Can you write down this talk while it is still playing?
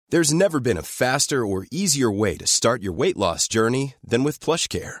There's never been a faster or easier way to start your weight loss journey than with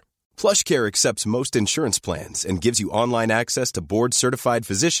PlushCare. PlushCare accepts most insurance plans and gives you online access to board-certified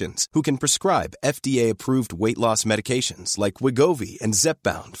physicians who can prescribe FDA-approved weight loss medications like Wegovy and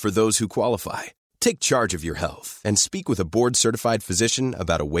Zepbound for those who qualify. Take charge of your health and speak with a board-certified physician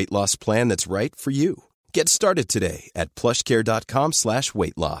about a weight loss plan that's right for you. Get started today at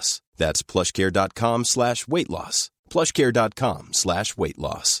plushcare.com/weight loss. That's plushcare.com/weight loss. plushcare.com/weight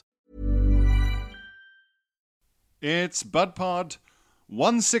loss. It's BudPod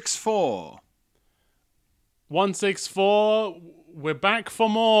 164. 164, we're back for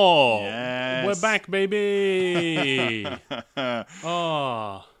more. Yes. We're back, baby.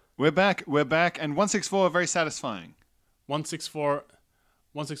 Oh. We're back, and 164 very satisfying. 164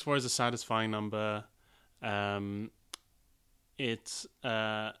 is a satisfying number. It's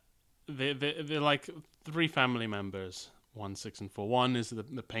they're like three family members. 1, 6, and 4. 1 is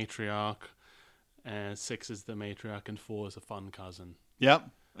the patriarch, 6 is the matriarch, and 4 is a fun cousin. Yep.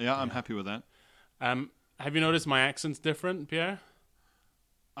 Yeah, I'm happy with that. Have you noticed my accent's different, Pierre?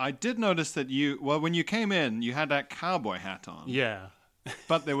 I did notice that when you came in, you had that cowboy hat on. Yeah.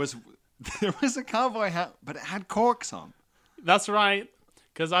 But there was a cowboy hat, but it had corks on. That's right,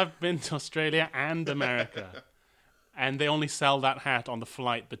 because I've been to Australia and America, and they only sell that hat on the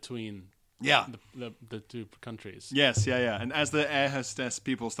flight between the two countries. Yes, yeah. And as the air hostess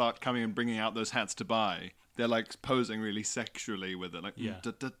people start coming and bringing out those hats to buy, they're like posing really sexually with it, like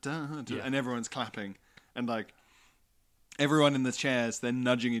and everyone's clapping, and like everyone in the chairs, they're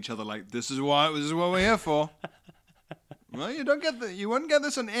nudging each other like, this is what we're here for. Well, you wouldn't get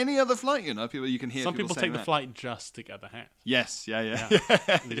this on any other flight, you know. You can hear some people take saying the that. flight just to get the hat. Yes, yeah.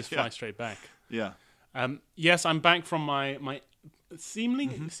 They just fly straight back. Yeah. Yes, I'm back from my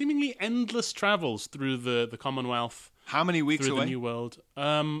seemingly endless travels through the Commonwealth. How many weeks through away? the New World?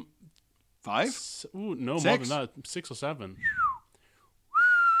 5? No, 6? more than that. 6 or 7.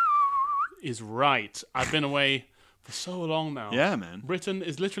 Is right. I've been away for so long now. Yeah, man. Britain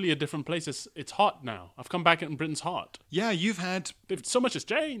is literally a different place. It's hot now. I've come back and Britain's hot. Yeah, you've had... So much has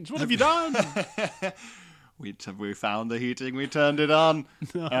changed. What have you done? We found the heating. We turned it on.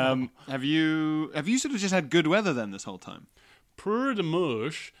 No. Have you sort of just had good weather then this whole time? Pretty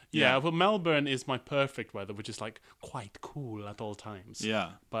much. Yeah. Well, Melbourne is my perfect weather, which is like quite cool at all times.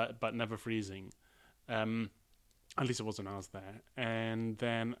 Yeah. But never freezing. At least it wasn't when I was there. And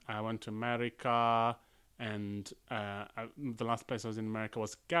then I went to America, and the last place I was in America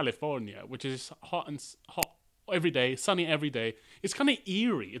was California, which is hot every day, sunny every day. It's kind of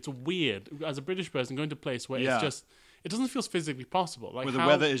eerie. It's weird as a British person going to a place where it's just, it doesn't feel physically possible. Like where the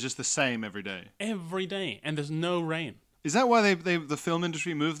weather is just the same every day. Every day, and there's no rain. Is that why the film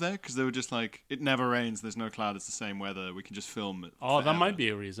industry moved there? Because they were just like, it never rains, there's no cloud, it's the same weather, we can just film it forever. That might be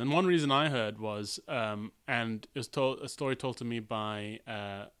a reason. One reason I heard was, and it was a story told to me by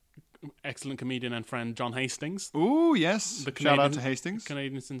excellent comedian and friend John Hastings. Ooh, yes. Shout out to Hastings.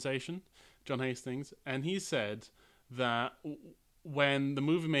 Canadian sensation, John Hastings. And he said that when the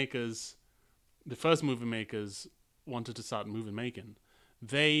first movie makers wanted to start movie making,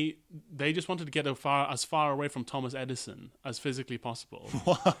 they just wanted to get as far away from Thomas Edison as physically possible.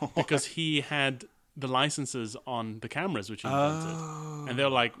 Wow. Because he had the licenses on the cameras which he invented. And they were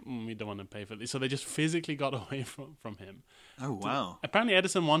like, we don't want to pay for this. So they just physically got away from him. Oh, wow. Apparently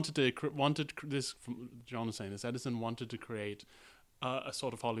Edison wanted this, from John was saying this, Edison wanted to create a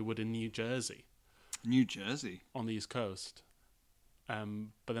sort of Hollywood in New Jersey. New Jersey? On the East Coast.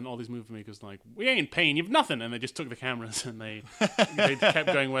 But then all these movie makers were like, we ain't paying you nothing, and they just took the cameras and they kept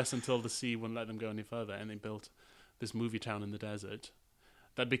going west until the sea wouldn't let them go any further, and they built this movie town in the desert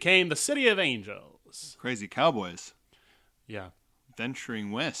that became the City of Angels. Crazy cowboys. Yeah. Venturing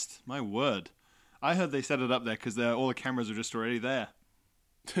west. My word. I heard they set it up there because all the cameras are just already there.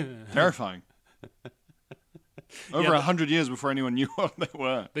 Terrifying. Over 100 years before anyone knew what they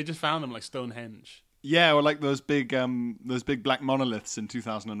were. They just found them like Stonehenge. Yeah, or like those big black monoliths in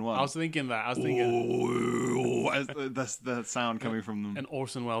 2001. I was thinking that. That's the sound coming from them. And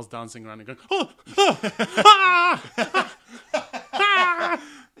Orson Welles dancing around and going,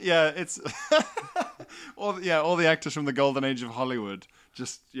 Yeah, it's all the actors from the golden age of Hollywood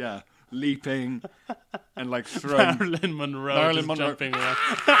just leaping and like throwing Marilyn Monroe jumping around.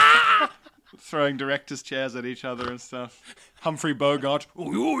 Throwing directors' chairs at each other and stuff. Humphrey Bogart,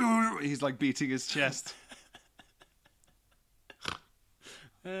 he's like beating his chest.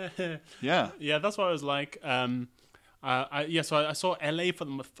 Yeah, that's what I was like. So I saw LA for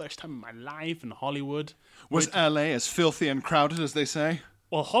the first time in my life, in Hollywood. Was LA as filthy and crowded as they say?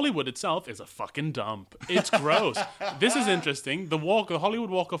 Well, Hollywood itself is a fucking dump. It's gross. This is interesting. The Hollywood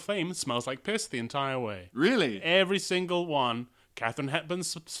Walk of Fame smells like piss the entire way. Really? Every single one. Katharine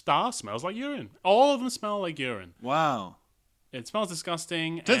Hepburn's star smells like urine. All of them smell like urine. Wow. It smells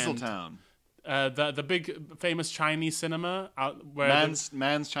disgusting. Tinseltown. The big famous Chinese cinema out where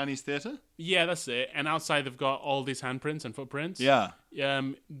Man's Chinese Theatre? Yeah, that's it. And outside they've got all these handprints and footprints. Yeah.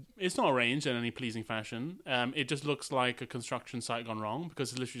 It's not arranged in any pleasing fashion. It just looks like a construction site gone wrong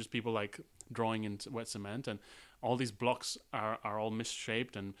because it's literally just people like drawing in wet cement, and all these blocks are all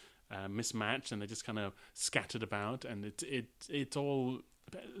misshaped and mismatched, and they're just kind of scattered about, and it's all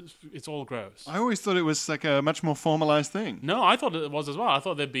gross. I always thought it was like a much more formalized thing. No, I thought it was as well. I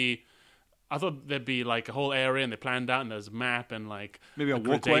thought there'd be like a whole area, and they planned out, and there's a map and like maybe a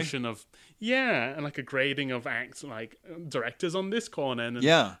walkway gradation of and like a grading of acts, like directors on this corner and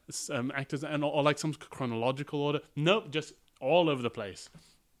actors and or like some chronological order. Nope, just all over the place.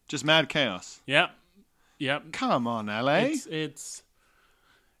 Just mad chaos. Yep. Come on, LA. It's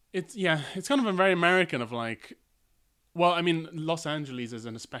kind of a very American of like. Well, I mean, Los Angeles is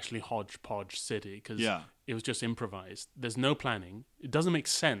an especially hodgepodge city because it was just improvised. There's no planning. It doesn't make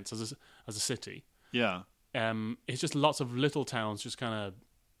sense as a city. Yeah. It's just lots of little towns just kind of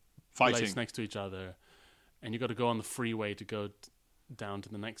fighting placed next to each other, and you got to go on the freeway to go down to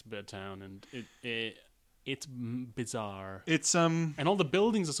the next bit of town, and it's bizarre. It's and all the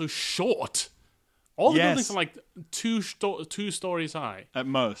buildings are so short. All the buildings are like two stories high at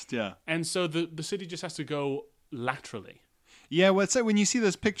most. Yeah. And so the city just has to go laterally. Yeah, well, it's like when you see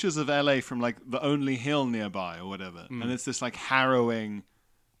those pictures of LA from like the only hill nearby or whatever, and it's this like harrowing.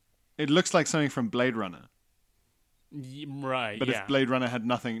 It looks like something from Blade Runner, right? But if Blade Runner had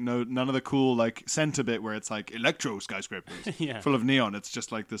none of the cool like center bit where it's like electro skyscrapers, full of neon. It's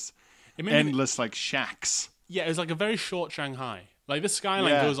just like this endless like shacks. Yeah, it's like a very short Shanghai. Like this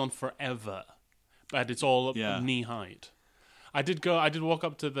skyline goes on forever, but it's all knee height. I did walk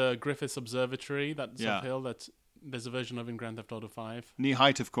up to the Griffith Observatory. That's uphill. There's a version of in Grand Theft Auto 5. Knee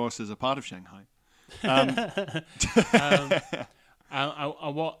height, of course, is a part of Shanghai. I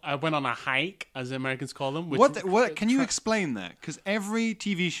went on a hike, as the Americans call them. What? Can you explain that? Because every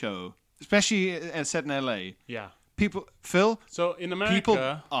TV show, especially set in LA, So in America, people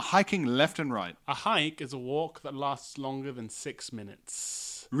are hiking left and right. A hike is a walk that lasts longer than 6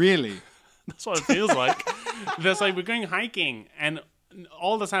 minutes. Really? That's what it feels like. There's like, we're going hiking, and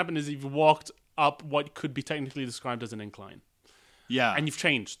all that's happened is you've walked up what could be technically described as an incline. Yeah, and you've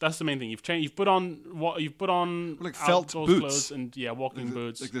changed. That's the main thing. You've changed. You've put on like felt boots clothes and walking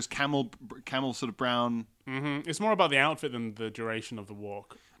boots. Like this camel sort of brown. Mm-hmm. It's more about the outfit than the duration of the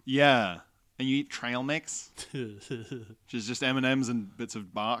walk. Yeah, and you eat trail mix, which is just M&Ms and bits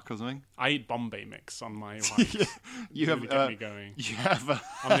of bark or something. I eat Bombay mix on my hike. You really have get me going. You have.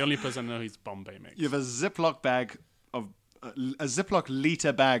 I'm the only person I know who's Bombay mix. You have a Ziploc bag of a Ziploc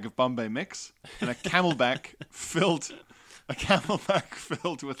liter bag of Bombay mix and a camelback filled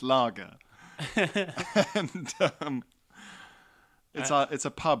with lager. And it's a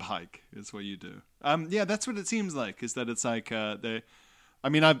pub hike is what you do. Yeah, that's what it seems like. Is that it's like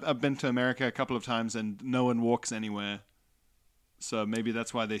I've been to America a couple of times and no one walks anywhere. So maybe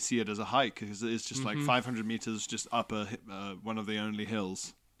that's why they see it as a hike, because it's just like 500 meters just up one of the only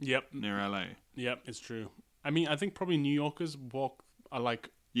hills. Yep. Near LA. Yep, it's true. I mean, I think probably New Yorkers are like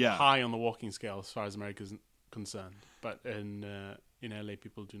high on the walking scale as far as America's concerned. But in LA,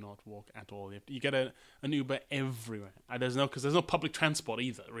 people do not walk at all. You get an Uber everywhere. There's no public transport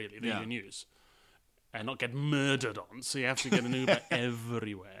either, really, that you can use. And not get murdered on, so you have to get an Uber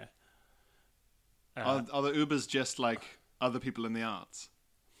everywhere. Are the Ubers just like other people in the arts?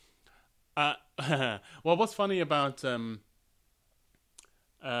 Well, what's funny about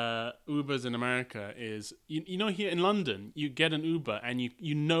Ubers in America is, you know, here in London, you get an Uber and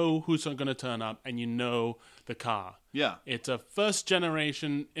you know who's going to turn up and you know the car. Yeah. It's a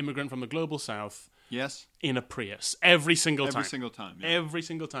first-generation immigrant from the global south. Yes. In a Prius. Every single time. Every single time, yeah. Every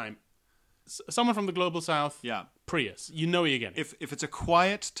single time. Someone from the global south. Yeah. Prius. You know you're getting. If it's a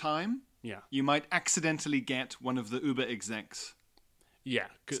quiet time, you might accidentally get one of the Uber execs. Yeah.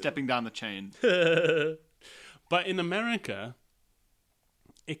 Stepping down the chain. But in America,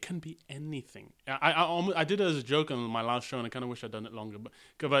 it can be anything. I did it as a joke on my last show, and I kind of wish I'd done it longer.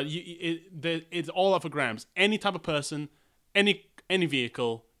 But it's all up for grabs. Any type of person, any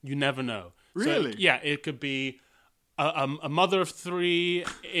vehicle, you never know. Really? So, yeah, it could be a mother of three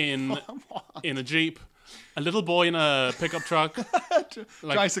in a Jeep, a little boy in a pickup truck,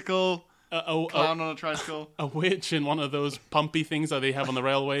 tricycle, clown on a tricycle, a witch in one of those pumpy things that they have on the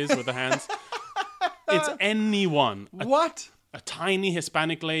railways with the hands. It's anyone. What? a tiny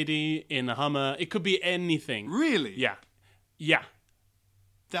Hispanic lady in a Hummer. It could be anything. Really? Yeah.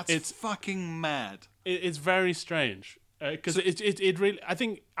 It's fucking mad. It's very strange. Because it really, I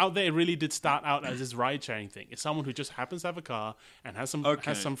think out there it really did start out as this ride sharing thing. It's someone who just happens to have a car and has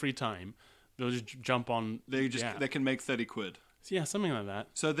some free time. They'll just jump on. They can make 30 quid. Yeah, something like that.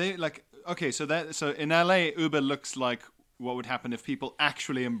 So they so in LA, Uber looks like what would happen if people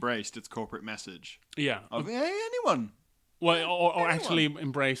actually embraced its corporate message. Yeah. Of anyone. Well, or actually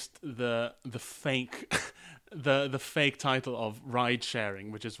embraced the fake. The fake title of ride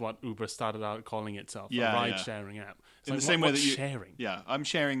sharing, which is what Uber started out calling itself, a ride sharing app. It's in like, the same way that you sharing. Yeah, I'm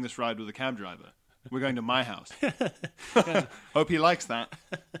sharing this ride with a cab driver. We're going to my house. Hope he likes that.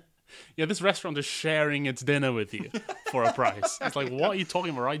 Yeah, this restaurant is sharing its dinner with you for a price. It's like, what are you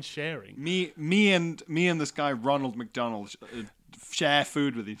talking about? Ride sharing? Me and this guy Ronald McDonald share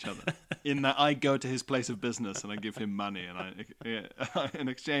food with each other. In that I go to his place of business and I give him money, and in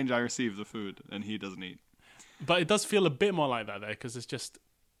exchange I receive the food, and he doesn't eat. But it does feel a bit more like that there, because it's just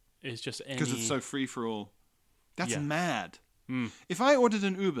because it's so free for all. That's mad. If I ordered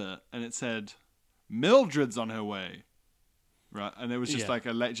an Uber and it said Mildred's on her way, right, and it was just like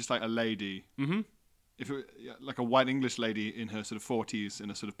a lady, if it, like a white English lady in her sort of 40s in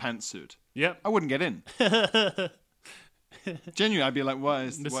a sort of pantsuit, I wouldn't get in. Genuinely, I'd be like, "What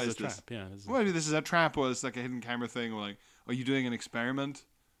is this? Trap. Yeah, this is a trap, or it's like a hidden camera thing, or like, are you doing an experiment?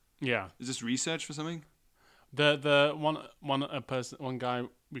 Yeah, is this research for something?" The one guy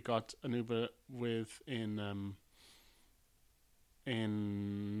we got an Uber with in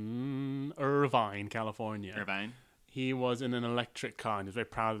Irvine, California. Irvine. He was in an electric car and he was very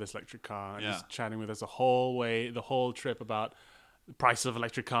proud of this electric car. And he's chatting with us the whole trip about the price of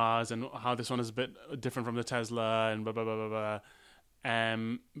electric cars and how this one is a bit different from the Tesla and blah blah blah blah blah.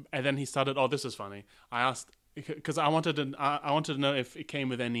 And then he started. Oh, this is funny. I asked because I wanted to know if it came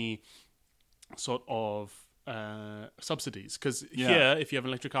with any sort of subsidies, because here if you have an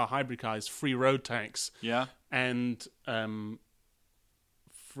electric car, hybrid car is free road tax, and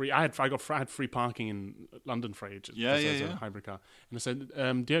free. I had free parking in London for ages. As a hybrid car, and I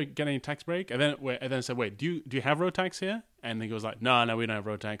said, "Do you get any tax break?" And then I said, "Wait, do you have road tax here?" And he goes like, "No, we don't have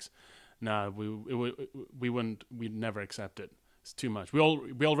road tax. No, we'd never accept it. It's too much. We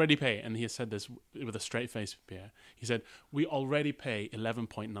already pay." And he said this with a straight face, Pierre. He said, "We already pay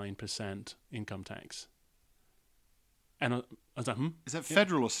 11.9% income tax." And I was like, Is that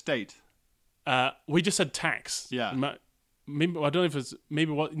federal or state? We just said tax. Yeah. Maybe I don't know if it's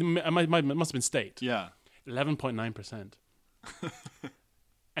maybe what it must have been state. Yeah. 11.9%.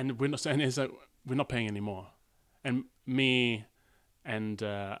 And we're not paying anymore. And me and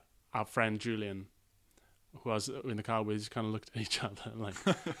our friend Julian, who I was in the car with, just kind of looked at each other and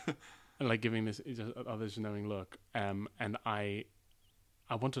like giving this others knowing look. And I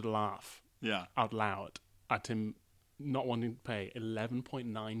wanted to laugh out loud at him not wanting to pay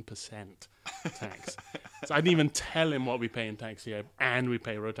 11.9% tax. So I didn't even tell him what we pay in tax here, and we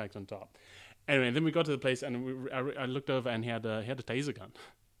pay road tax on top. Anyway, then we got to the place, and I looked over, and he had a taser gun.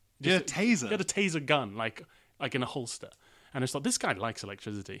 He had a taser? He had a taser gun, like in a holster. And I just thought, this guy likes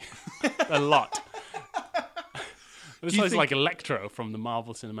electricity a lot. This guy's like Electro from the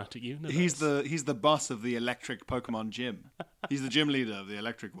Marvel Cinematic Universe. He's the boss of the electric Pokemon gym. He's the gym leader of the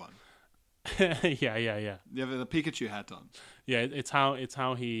electric one. Yeah. You have the Pikachu hat on. Yeah, it's how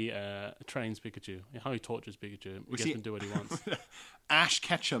he trains Pikachu, how he tortures Pikachu. He gets him to do what he wants. Ash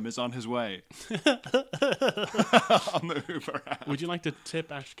Ketchum is on his way. On the Uber app. Would you like to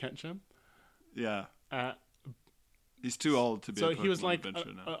tip Ash Ketchum? Yeah. He's too old to be a Pokemon he was like,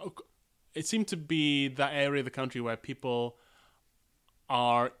 adventurer now. It seemed to be that area of the country where people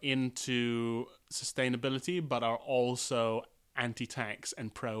are into sustainability, but are also anti-tax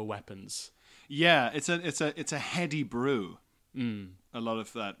and pro-weapons. Yeah, it's a heady brew. A lot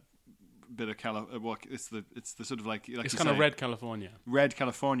of that bit of it's the sort of like it's kind of red California. Red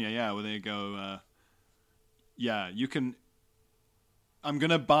California, yeah, where they go. You can. I'm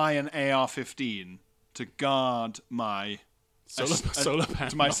gonna buy an AR-15 to guard my solar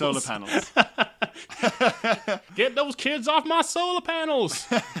panels. To my solar panels. Get those kids off my solar panels.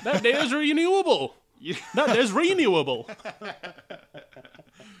 That is renewable. That is renewable.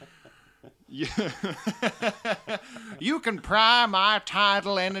 You can pry my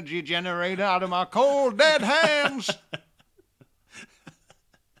tidal energy generator out of my cold, dead hands.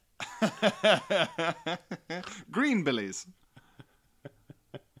 Green Billies.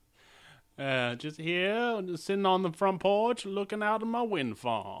 Just here, sitting on the front porch, looking out of my wind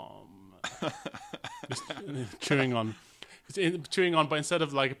farm. Just chewing on. It's chewing on, but instead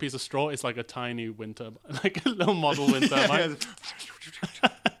of like a piece of straw, it's like a tiny wind turbine, like a little model wind turbine.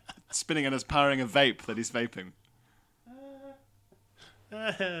 Spinning and it's powering a vape that he's vaping.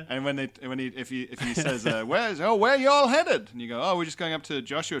 And if he says, where you all headed? And you go, oh, we're just going up to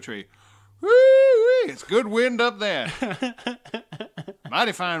Joshua Tree. Woo-wee, it's good wind up there.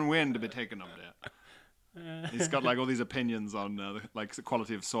 Mighty fine wind to be taken up there. He's got like all these opinions on like the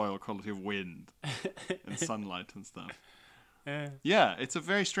quality of soil, quality of wind, and sunlight and stuff. Yeah, it's a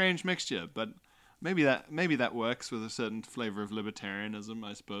very strange mixture, but maybe that works with a certain flavor of libertarianism,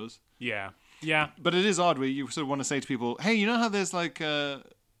 I suppose. Yeah. But it is odd where you sort of want to say to people, hey, you know how there's like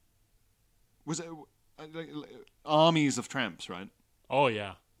armies of tramps, right? Oh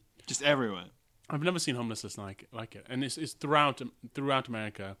yeah, just everywhere. I've never seen homelessness like it, and it's throughout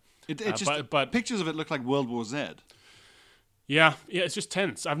America. But pictures of it look like World War Z. Yeah, it's just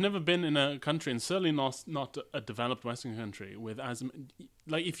tense. I've never been in a country, and certainly not a developed Western country, with as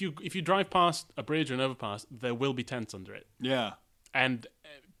like if you drive past a bridge or an overpass, there will be tents under it. Yeah, and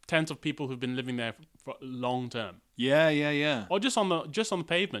tents of people who've been living there for long term. Yeah. Or just on the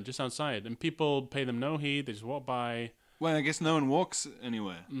pavement, just outside, and people pay them no heed. They just walk by. Well, I guess no one walks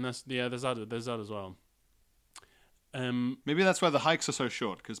anywhere. And there's that as well. Maybe that's why the hikes are so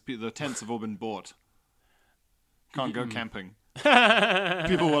short, because the tents have all been bought. Can't go camping.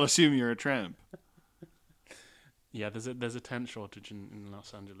 People will assume you're a tramp. Yeah, there's a tent shortage in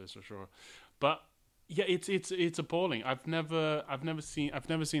Los Angeles for sure, but yeah, it's appalling. I've never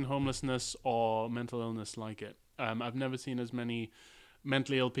seen homelessness or mental illness like it. I've never seen as many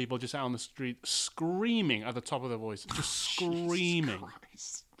mentally ill people just out on the street screaming at the top of their voice, just screaming,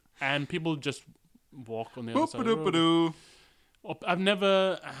 and people just walk on the other side of the road.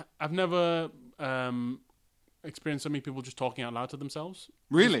 I've never experienced so many people just talking out loud to themselves.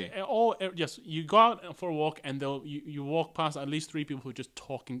 Really? Yes. You go out for a walk and you walk past at least 3 people who are just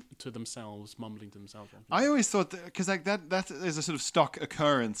talking to themselves, mumbling to themselves. I always thought because like that is a sort of stock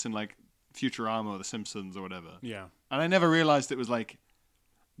occurrence in like Futurama or The Simpsons or whatever. Yeah. And I never realized it was like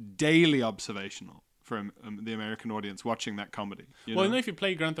daily observational for the American audience watching that comedy. You know if you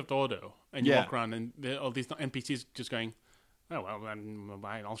play Grand Theft Auto and you walk around and all these NPCs just going, oh, well,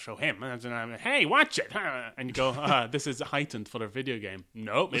 I'll show him. Hey, watch it. And you go, this is heightened for a video game.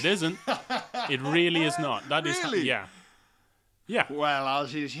 Nope, it isn't. It really is not. That is really? Yeah. Well, I'll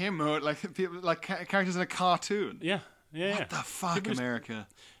use him like people like characters in a cartoon. Yeah. What the fuck, America?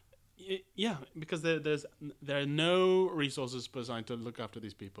 Yeah, because there are no resources assigned to look after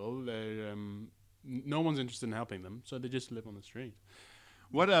these people. No one's interested in helping them, so they just live on the street.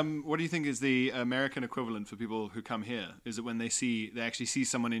 What do you think is the American equivalent for people who come here? Is it when they actually see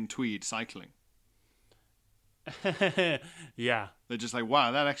someone in tweed cycling? Yeah. They're just like,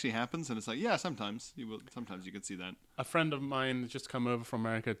 wow, that actually happens? And it's like, yeah, sometimes you can see that. A friend of mine has just come over from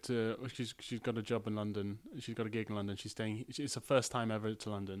America she's got a job in London. She's got a gig in London. It's her first time ever to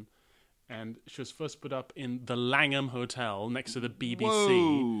London. And she was first put up in the Langham Hotel next to the BBC.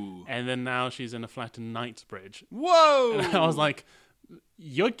 Whoa. And then now she's in a flat in Knightsbridge. Whoa! And I was like,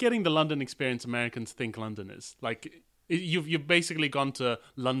 you're getting the London experience Americans think London is. Like, you've basically gone to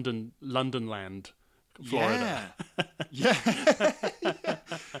London land, Florida. Yeah.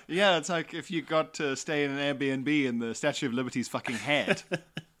 Yeah, it's like if you got to stay in an Airbnb in the Statue of Liberty's fucking head.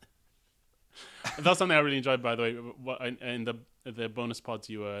 That's something I really enjoyed, by the way, in the bonus pods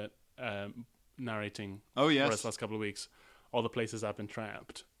you were narrating for us last couple of weeks. All the places I've been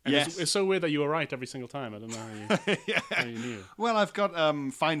trapped. And yes. It's so weird that you were right every single time. I don't know how you knew. Well, I've got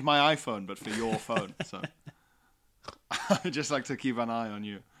Find My iPhone, but for your phone. So I just like to keep an eye on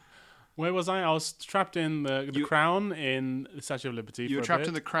you. Where was I? I was trapped in the Crown in the Statue of Liberty. You were trapped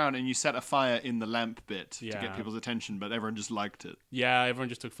in the Crown and you set a fire in the lamp bit to get people's attention, but everyone just liked it. Yeah, everyone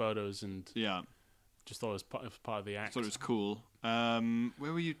just took photos and just thought it was part of the act. Thought it was cool.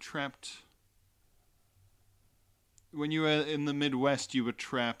 Where were you trapped? When you were in the Midwest, you were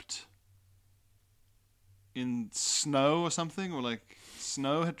trapped in snow or something? Or like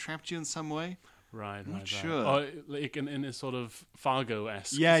snow had trapped you in some way? Right, I'm not sure. Or like in a sort of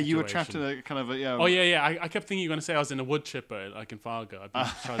Fargo-esque situation. You were trapped in a kind of a... Oh, yeah. I kept thinking you were going to say I was in a wood chipper, like in Fargo. I'd been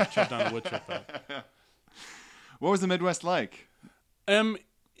chopped down a wood chipper. What was the Midwest like?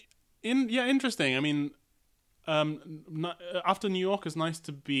 Interesting. I mean... after New York, it's nice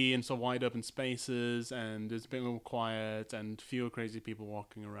to be in some wide open spaces, and it's a bit more quiet and fewer crazy people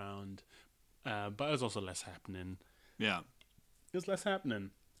walking around. But there's also less happening. Yeah, there's less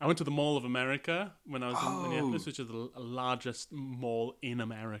happening. I went to the Mall of America when I was in Minneapolis, which is the largest mall in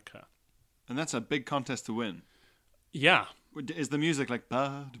America, and that's a big contest to win. Yeah, is the music like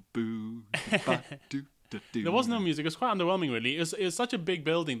ba boo ba doo There was no music. It was quite underwhelming, really. It was such a big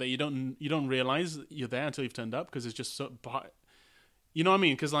building that you don't realize you're there until you've turned up, because it's just so. You know what I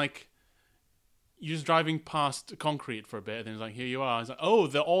mean? Because like you're just driving past concrete for a bit, and then it's like, here you are. It's like, oh,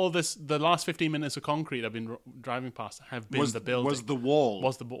 the last 15 minutes of concrete I've been driving past have been the building. Was the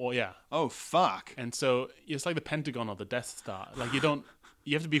wall? Yeah. Oh fuck! And so it's like the Pentagon or the Death Star. Like you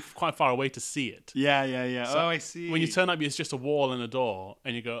have to be quite far away to see it. Yeah. So I see. When you turn up, it's just a wall and a door,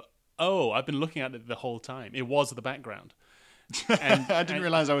 and you go, oh, I've been looking at it the whole time. It was the background. And I didn't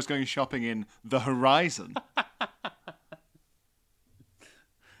realize I was going shopping in the Horizon.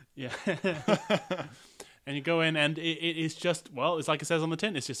 Yeah. And you go in, and it's just, well, it's like it says on the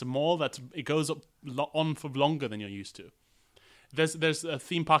tin. It's just a mall it goes on for longer than you're used to. There's a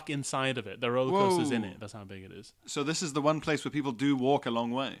theme park inside of it. There are roller coasters in it. That's how big it is. So this is the one place where people do walk a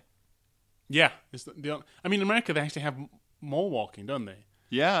long way. Yeah. I mean, in America, they actually have more walking, don't they?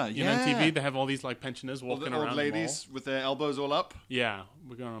 Yeah, You know, on TV, they have all these like pensioners walking around old ladies the mall. with their elbows all up. Yeah,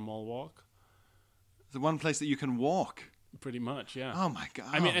 we're going on a mall walk. The one place that you can walk. Pretty much, yeah. Oh my god!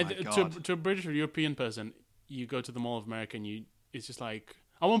 I mean, to a British or European person, you go to the Mall of America, and it's just like,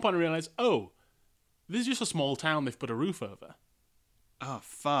 at one point I realized, oh, this is just a small town they've put a roof over. Oh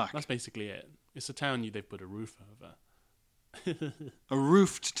fuck! That's basically it. It's a town they've put a roof over. A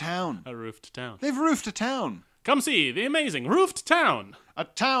roofed town. A roofed town. They've roofed a town. Come see the amazing roofed town. A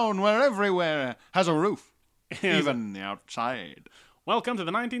town where everywhere has a roof, even the outside. Welcome to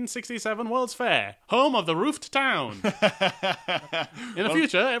the 1967 World's Fair, home of the roofed town. In the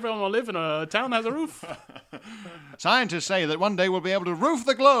future, everyone will live in a town that has a roof. Scientists say that one day we'll be able to roof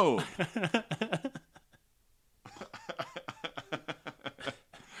the globe.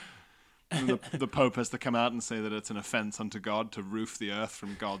 And the Pope has to come out and say that it's an offense unto God to roof the earth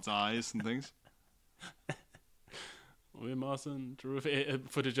from God's eyes and things. We mustn't roof it.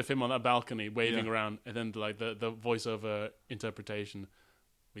 Footage of him on that balcony waving around, and then like the voiceover interpretation.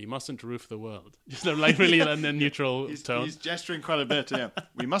 We mustn't roof the world. Just like really in a neutral tone. He's gesturing quite a bit. Yeah,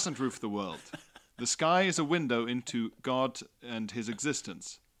 we mustn't roof the world. The sky is a window into God and His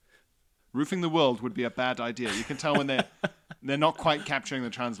existence. Roofing the world would be a bad idea. You can tell when they're not quite capturing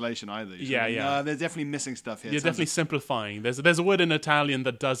the translation either. Yeah. They're definitely missing stuff here. You're definitely simplifying. There's a word in Italian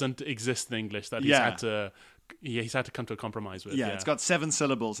that doesn't exist in English that he's had to come to a compromise with. Yeah, it's got 7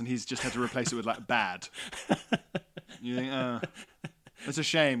 syllables, and he's just had to replace it with like bad. You think, it's a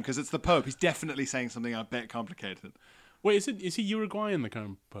shame because it's the Pope. He's definitely saying something a bit complicated. Wait, is he Uruguayan, the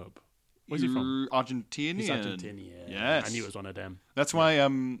current Pope? Where's he from? Argentinian. He's Argentinian. Yes. I knew it was one of them. That's why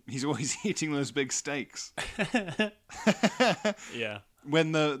he's always eating those big steaks. Yeah.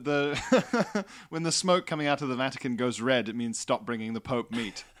 When the when the smoke coming out of the Vatican goes red, it means stop bringing the Pope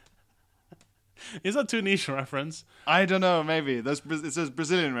meat. Is that too niche a reference? I don't know. Maybe it's those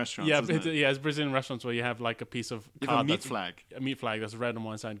Brazilian restaurants. Yeah, isn't it? it's Brazilian restaurants where you have like a piece of You have a meat flag. A meat flag that's red on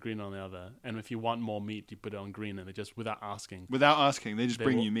one side, green on the other. And if you want more meat, you put it on green, and they just without asking, they just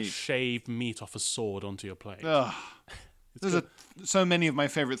bring will you meat. Shave meat off a sword onto your plate. Ugh. There's so many of my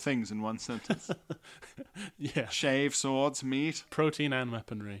favorite things in one sentence. Yeah. Shave, swords, meat, protein and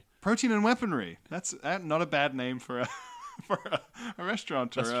weaponry. Protein and weaponry. That's not a bad name for a a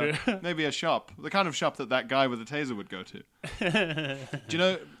restaurant or maybe a shop. The kind of shop that guy with a taser would go to. Do you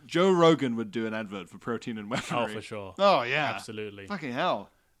know Joe Rogan would do an advert for protein and weaponry? Oh, for sure. Oh, yeah. Absolutely. Fucking hell.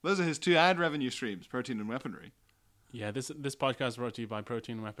 Those are his 2 ad revenue streams, protein and weaponry. Yeah, this podcast is brought to you by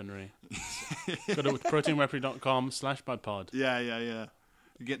Protein and Weaponry. Go to proteinweaponry.com/budpod. Yeah.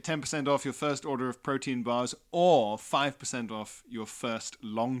 You get 10% off your first order of protein bars or 5% off your first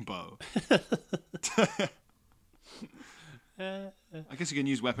longbow. I guess you can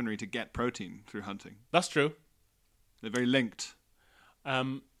use weaponry to get protein through hunting. That's true. They're very linked.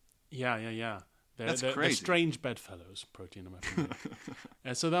 Yeah. They're crazy. They're strange bedfellows, protein and weaponry.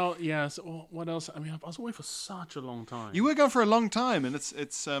 So what else? I mean, I was away for such a long time. You were gone for a long time, and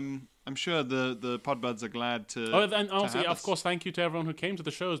it's I'm sure the Podbuds are glad to. Oh, and also, of course, thank you to everyone who came to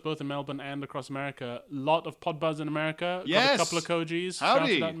the shows, both in Melbourne and across America. A lot of Podbuds in America. Yes. Got a couple of Kojis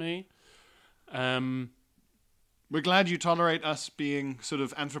Howdy. shouted at me. We're glad you tolerate us being sort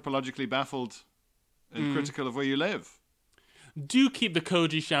of anthropologically baffled and critical of where you live. Do keep the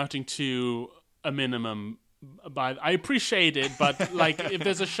Koji shouting to a minimum. But I appreciate it, but like if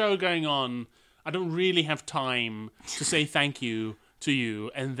there's a show going on, I don't really have time to say thank you to you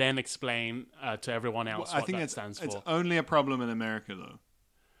and then explain to everyone else what that stands for. It's only a problem in America, though.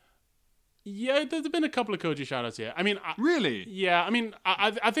 Yeah, there's been a couple of Koji shoutouts here. I mean, really? Yeah, I mean,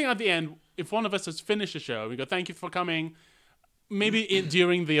 I think at the end, if one of us has finished the show, we go, "Thank you for coming." Maybe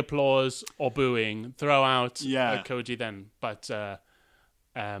during the applause or booing, throw out a Koji then. But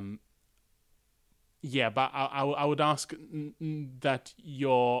Yeah, but I would ask that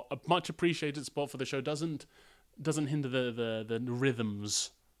your much appreciated support for the show doesn't hinder the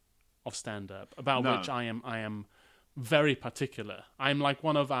rhythms of stand up, about No. which I am very particular. I'm like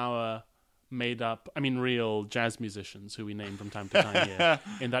one of our real jazz musicians who we name from time to time here,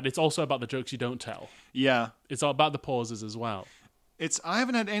 in that it's also about the jokes you don't tell. Yeah. It's all about the pauses as well. I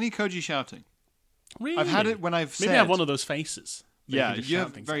haven't had any Koji shouting. Really? I've had it when I've said... Maybe I have one of those faces. Yeah, you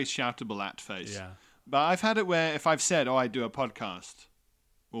have a very shoutable at face. Yeah. But I've had it where if I've said, I do a podcast,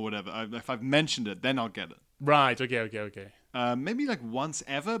 or whatever, if I've mentioned it, then I'll get it. Right, okay. Maybe like once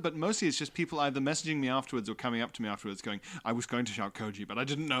ever, but mostly it's just people either messaging me afterwards or coming up to me afterwards going, I was going to shout Koji, but I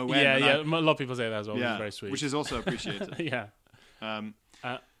didn't know when. Yeah. A lot of people say that as well, which is very sweet. Which is also appreciated. Yeah. But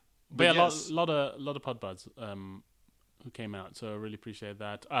yeah, yes. lot of podbuds who came out, so I really appreciate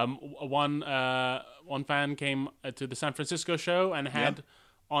that. One fan came to the San Francisco show and had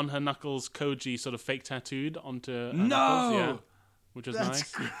on her knuckles Koji sort of fake tattooed onto her knuckles. Yeah, which was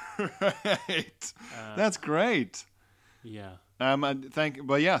nice. Great. That's great. Yeah.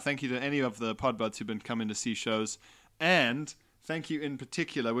 Thank you to any of the podbuds who've been coming to see shows, and thank you in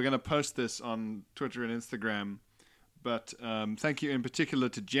particular. We're going to post this on Twitter and Instagram, but thank you in particular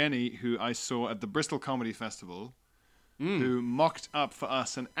to Jenny, who I saw at the Bristol Comedy Festival, who mocked up for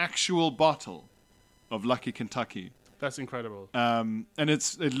us an actual bottle of Lucky Kentucky. That's incredible. And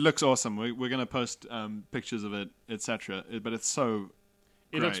it looks awesome. We're going to post pictures of it, etc. But it's so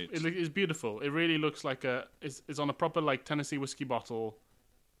great. It's beautiful. It really looks like it's on a proper like Tennessee whiskey bottle.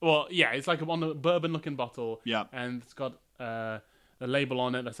 Well, yeah, it's like on a bourbon looking bottle. Yeah. And it's got a label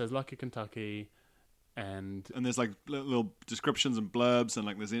on it that says Lucky Kentucky. And there's like little descriptions and blurbs, and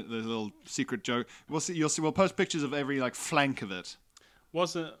like there's a little secret joke. We'll see. You'll see. We'll post pictures of every like flank of it.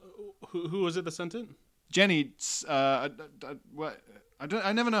 Who was it that sent it? Jenny. I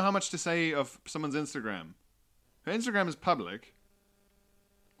never know how much to say of someone's Instagram. Her Instagram is public.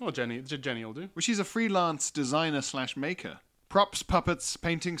 Well, Jenny will do. Well, she's a freelance designer / maker. Props, puppets,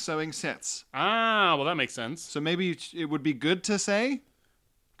 painting, sewing, sets. Ah, well, that makes sense. So maybe it would be good to say,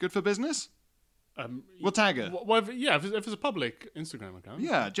 good for business. We'll tag her. Well, if it's a public Instagram account.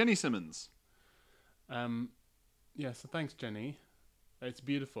 Yeah, Jenny Simmons. Yeah, so thanks, Jenny. It's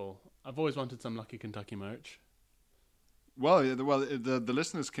beautiful. I've always wanted some Lucky Kentucky merch. Well, the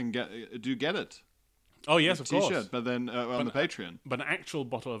listeners can get it. Oh yes, of course. T-shirt, but then on the Patreon. But an actual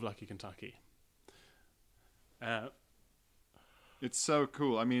bottle of Lucky Kentucky. It's so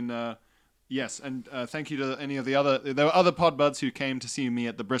cool. I mean, yes, and thank you to any of the other... There were other podbuds who came to see me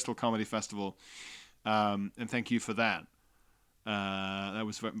at the Bristol Comedy Festival, and thank you for that. That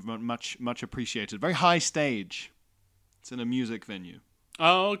was much appreciated. Very high stage. It's in a music venue.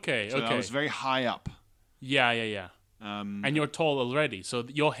 Oh, okay, so I was very high up. Yeah. And you're tall already, so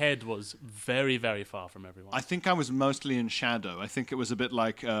your head was very, very far from everyone. I think I was mostly in shadow. I think it was a bit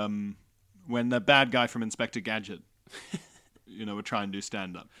like when the bad guy from Inspector Gadget, would try and do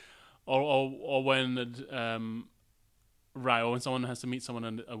stand-up. Or when or when someone has to meet someone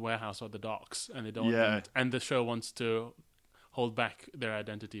in a warehouse or the docks, and they don't, and the show wants to hold back their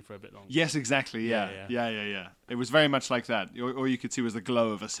identity for a bit longer. Yes, exactly. Yeah. It was very much like that. All you could see was the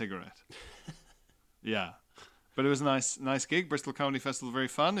glow of a cigarette. Yeah, but it was a nice gig. Bristol Comedy Festival, very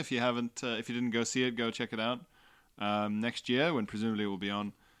fun. If you didn't go see it, go check it out next year when presumably it will be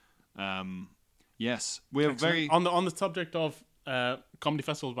on. Yes, we're very on the subject of comedy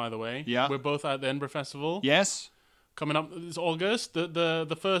festivals. By the way, we're both at the Edinburgh Festival. Yes. Coming up this August,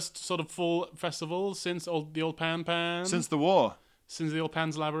 the first sort of full festival since the old Pan. Since the war. Since the old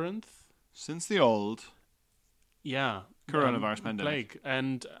Pan's Labyrinth. Since the old. Yeah. Coronavirus pandemic. Plague.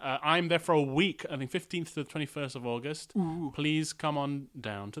 And I'm there for a week, I think 15th to the 21st of August. Ooh. Please come on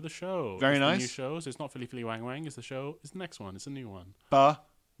down to the show. Very nice. New shows. It's not Philly Wang Wang. It's the next one. It's a new one. Brand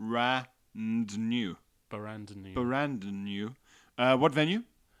new. What venue?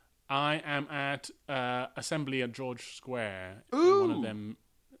 I am at Assembly at George Square. Ooh. One of them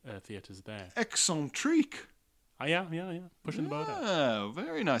theatres there. Eccentrique. Yeah. Pushing the boat out. Oh,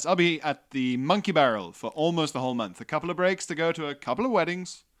 very nice. I'll be at the Monkey Barrel for almost the whole month. A couple of breaks to go to a couple of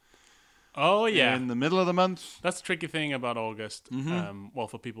weddings. Oh, yeah. In the middle of the month. That's the tricky thing about August. Well,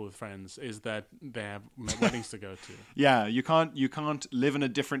 for people with friends, is that they have weddings to go to. Yeah, you can't live in a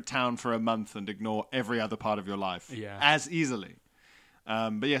different town for a month and ignore every other part of your life as easily.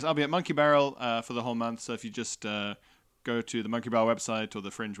 But yes, I'll be at Monkey Barrel for the whole month. So if you just go to the Monkey Barrel website or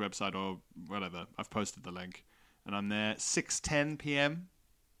the Fringe website or whatever, I've posted the link. And I'm there 6:10 p.m.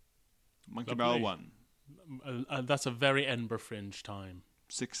 Monkey Barrel 1. That's a very Edinburgh Fringe time.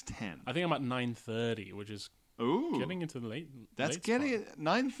 6:10. I think I'm at 9:30, which is Ooh. Getting into the late. That's late getting spot. it.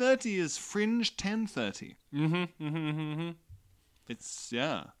 9:30 is fringe 10:30. It's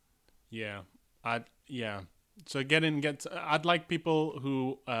Yeah. So I'd like people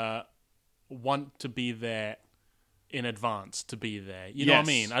who want to be there in advance to be there. You know what I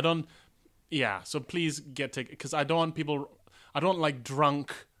mean? I don't. Yeah. So please get tickets because I don't want people. I don't like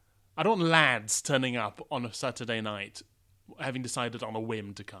drunk. I don't want lads turning up on a Saturday night, having decided on a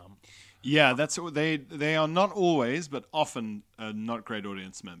whim to come. Yeah, that's they are not always, but often not great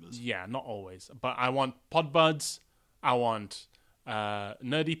audience members. Yeah, not always. But I want pod buds. I want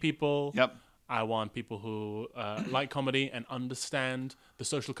nerdy people. Yep. I want people who like comedy and understand the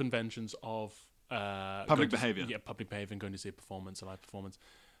social conventions of Public behavior. Yeah, public behavior and going to see a performance, a live performance.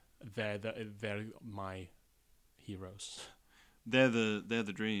 They're my heroes. They're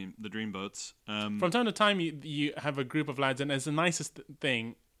the dream boats. From time to time, you have a group of lads, and it's the nicest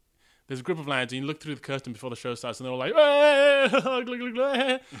thing. There's a group of lads, and you look through the curtain before the show starts, and they're all like,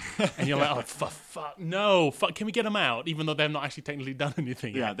 and you're like, oh, fuck, no, fuck, can we get them out? Even though they've not actually technically done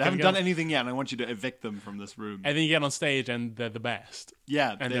anything Yeah, yet. they haven't done anything yet, and I want you to evict them from this room. And then you get on stage, and they're the best.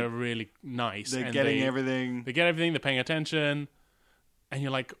 Yeah, And they're really nice. They're and getting everything. They get everything, they're paying attention, and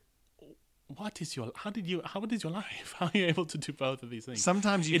you're like, how is your life? How are you able to do both of these things?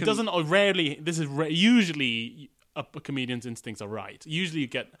 Sometimes you It doesn't, or rarely, usually a comedian's instincts are right. Usually you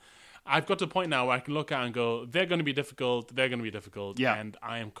get, I've got to a point now where I can look at and go, they're going to be difficult, Yeah. and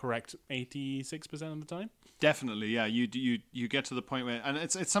I am correct 86% of the time. Definitely, yeah. You get to the point where, and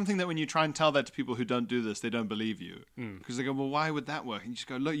it's something that when you try and tell that to people who don't do this, they don't believe you because they go, well, why would that work? And you just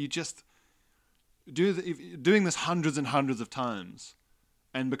go, look, you just doing this hundreds and hundreds of times,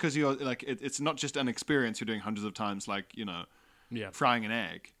 and because you're like, it's not just an experience you're doing hundreds of times, like frying an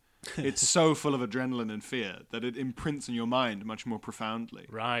egg. It's so full of adrenaline and fear that it imprints in your mind much more profoundly.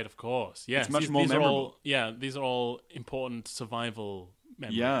 Right, of course. Yeah, it's much more memorable. These are all important survival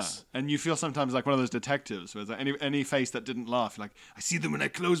memories. Yeah, and you feel sometimes like one of those detectives where it's like any face that didn't laugh, like, I see them when I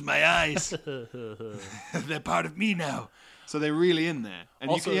close my eyes. They're part of me now. So they're really in there. And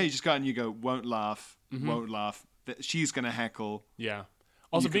also, you just go out and you go, won't laugh. She's going to heckle. Yeah.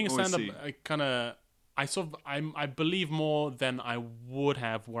 Also, being a stand-up, I believe more than I would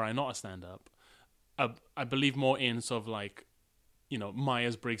have were I not a stand-up. I believe more in sort of like,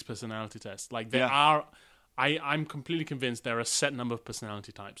 Myers-Briggs personality test. Like I'm completely convinced there are a set number of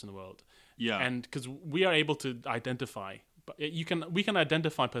personality types in the world. Yeah. And because we are able to identify, but we can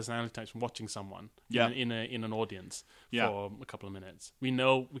identify personality types from watching someone in an audience for a couple of minutes. We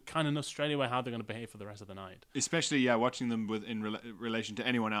kind of know straight away how they're going to behave for the rest of the night. Especially, watching them in relation to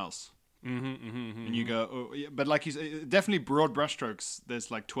anyone else. And you go, oh, yeah, but like you say, definitely broad brushstrokes. There's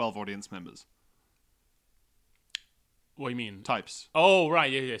like 12 audience members. What do you mean? Types. Oh,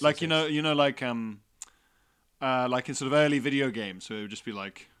 right, yeah. Like like in sort of early video games, so it would just be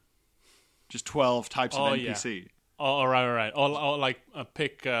like just 12 types of NPC. Yeah. Oh, right. Or like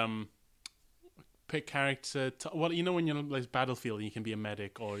pick character. Well, when you're like Battlefield, you can be a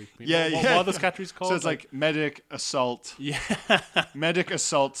medic, or you can be, what are those categories called? So it's like medic, assault, medic,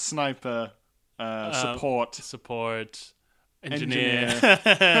 assault, sniper, support, engineer.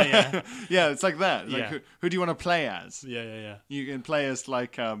 Yeah, it's like that. It's like who do you want to play as? Yeah. You can play as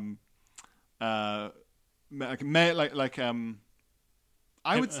like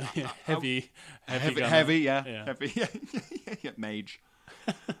I would say heavy, mage.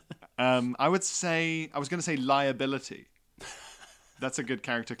 I was going to say liability. That's a good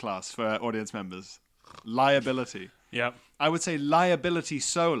character class for audience members. Liability. Yeah. I would say liability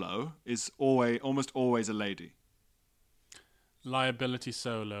solo is almost always a lady. Liability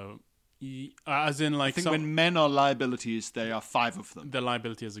solo. As in, like, I think when men are liabilities, there are 5 of them. The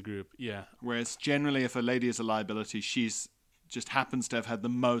liability as a group, yeah. Whereas generally, if a lady is a liability, she's just happens to have had the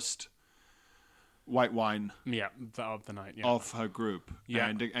most white wine of the night of her group.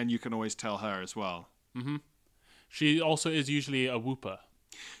 And you can always tell her as well. Mm-hmm. She also is usually a whooper.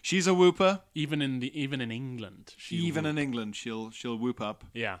 She's a whooper. Even in England. In England, she'll whoop up.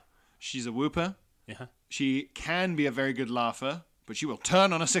 Yeah. She's a whooper. Yeah. She can be a very good laugher, but she will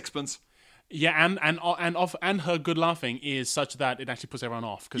turn on a sixpence. Yeah, and her good laughing is such that it actually puts everyone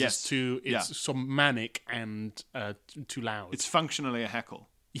off because it's so manic and too loud. It's functionally a heckle.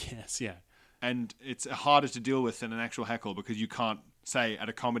 Yes, yeah. And it's harder to deal with than an actual heckle because you can't say at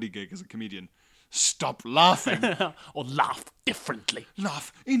a comedy gig as a comedian, stop laughing. Or laugh differently.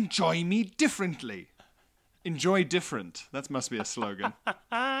 Laugh. Enjoy me differently. Enjoy different. That must be a slogan.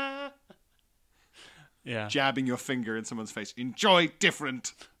 Yeah. Jabbing your finger in someone's face. Enjoy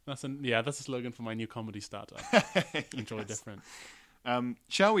different. That's a slogan for my new comedy startup. Enjoy different.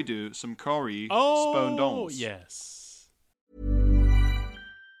 Shall we do some Corey Oh, Spondons? yes.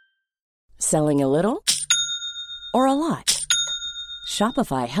 Selling a little or a lot?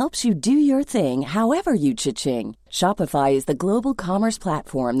 Shopify helps you do your thing however you cha-ching. Shopify is the global commerce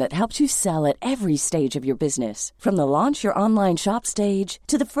platform that helps you sell at every stage of your business. From the launch your online shop stage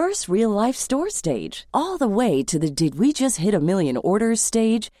to the first real-life store stage, all the way to the did we just hit a million orders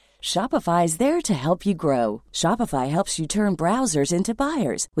stage. Shopify is there to help you grow. Shopify helps you turn browsers into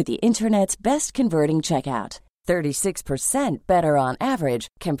buyers with the internet's best converting checkout. 36% better on average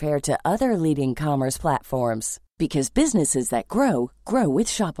compared to other leading commerce platforms. Because businesses that grow, grow with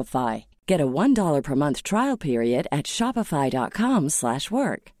Shopify. Get a $1 per month trial period at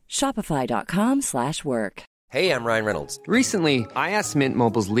shopify.com/work. Shopify.com/work. Hey, I'm Ryan Reynolds. Recently, I asked Mint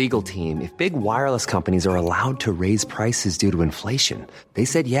Mobile's legal team if big wireless companies are allowed to raise prices due to inflation. They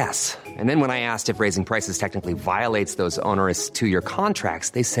said yes. And then when I asked if raising prices technically violates those onerous two-year contracts,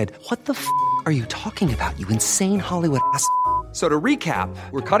 they said, "What the f*** are you talking about, you insane Hollywood ass?" So to recap,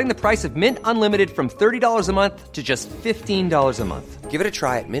 we're cutting the price of Mint Unlimited from $30 a month to just $15 a month. Give it a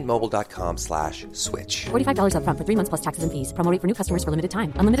try at mintmobile.com/switch. $45 up front for 3 months plus taxes and fees. Promo rate for new customers for limited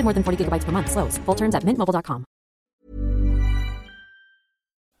time. Unlimited more than 40 gigabytes per month. Slows full terms at mintmobile.com.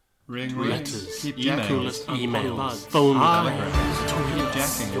 Ring, Letters, keep emails, emails, phone telegrams, telegrams,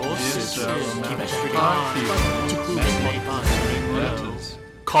 jacking, your sister, letters,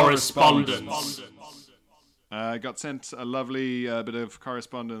 correspondence. I got sent a lovely bit of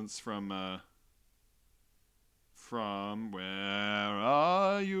correspondence from where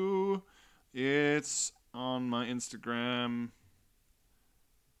are you? It's on my Instagram.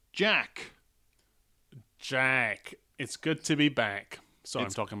 Jack, it's good to be back. Sorry,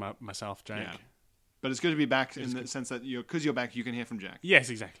 I'm talking about myself, Jack. Yeah. But it's good to be back in the sense that because you're back, you can hear from Jack. Yes,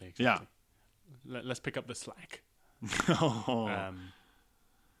 exactly. Yeah. Let's pick up the slack.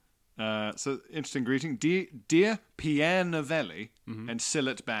 So, interesting greeting. Dear Pierre Novelli and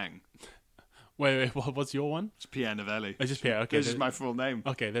Sillet Bang. Wait, what's your one? It's Pierre Novelli. It's just Pierre, okay. This is my full name.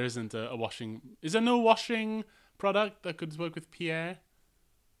 Okay, there isn't a washing... Is there no washing product that could work with Pierre?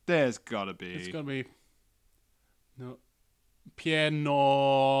 There's gotta be. It's gotta be... No... Pierre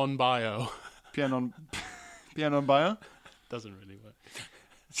non-bio. Pierre non-bio? Doesn't really work.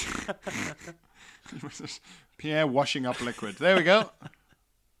 Pierre washing up liquid. There we go.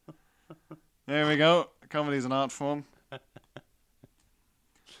 There we go. Comedy is an art form.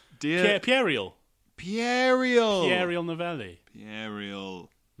 Dear Pierre-ial. Pierre-ial Novelli. Pierre-ial.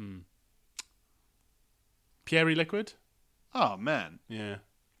 Pierre liquid? Oh, man. Yeah.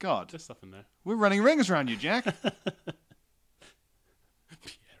 God. There's stuff in there. We're running rings around you, Jack.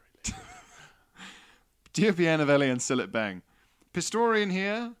 Dear Pierre Novelli and Sillet Bang. Pistorian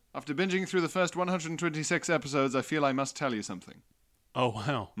here. After binging through the first 126 episodes, I feel I must tell you something. Oh,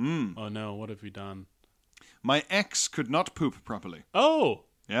 wow. Oh, no. What have we done? My ex could not poop properly. Oh!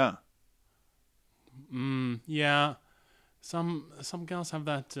 Yeah. Yeah. Some girls have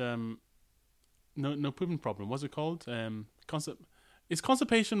that no pooping problem. What's it called? Is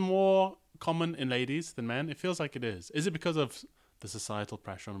constipation more common in ladies than men? It feels like it is. Is it because of the societal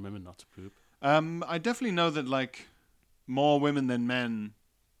pressure on women not to poop? I definitely know that like more women than men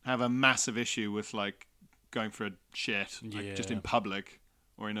have a massive issue with like going for a shit, like just in public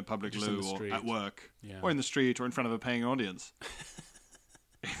or in a public Just loo or at work or in the street or in front of a paying audience.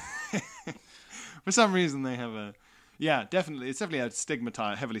 For some reason they have a definitely it's definitely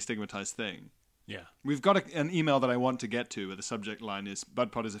a heavily stigmatized thing. Yeah. We've got an email that I want to get to where the subject line is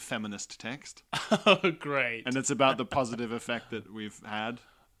BudPod is a feminist text. Oh, great. And it's about the positive effect that we've had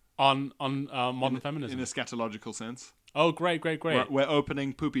on modern feminism. In a scatological sense. Oh, great. We're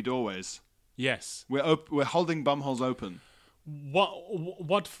opening poopy doorways. Yes. We're holding bumholes open.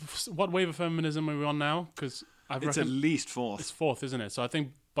 What wave of feminism are we on now? Because it's at least fourth. It's fourth, isn't it? So I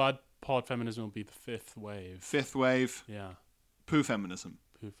think BudPod feminism will be the fifth wave. Fifth wave. Yeah. Poo feminism.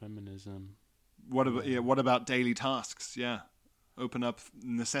 Poo feminism. What about daily tasks? Yeah. Open up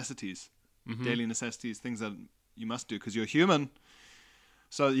necessities. Mm-hmm. Daily necessities, things that you must do because you're human.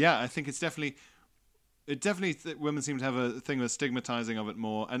 So yeah, I think women seem to have a thing with stigmatizing of it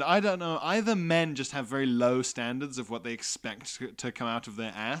more. And I don't know, either men just have very low standards of what they expect to come out of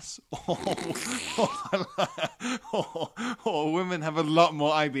their ass, or women have a lot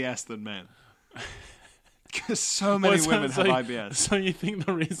more IBS than men. Because so many women have IBS. So you think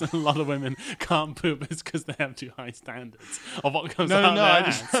the reason a lot of women can't poop is because they have too high standards of what comes out of their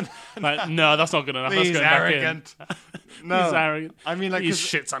ass? No, that's not good enough. He's arrogant. No, he's arrogant. I mean, like these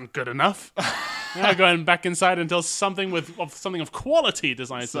shits aren't good enough. Now going back inside until something of quality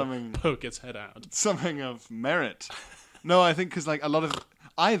decides to poke its head out. Something of merit. No, I think because like a lot of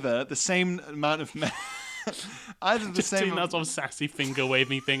either the same amount of men, either the Just same. doing that sort of sassy finger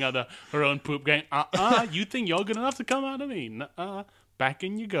waving thing at her own poop, going, you think you're good enough to come out of me? Nuh-uh. Back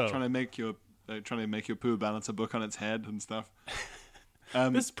in you go. Trying to make your poo balance a book on its head and stuff.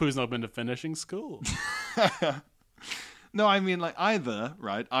 This poo's not been to finishing school. No, I mean like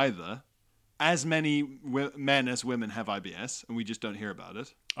either as many men as women have IBS, and we just don't hear about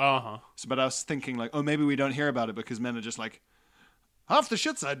it. Uh-huh. So, but I was thinking like, oh, maybe we don't hear about it because men are just like, half the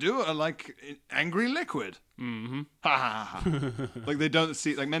shits I do are like angry liquid. Mm-hmm. Ha ha ha. Like they don't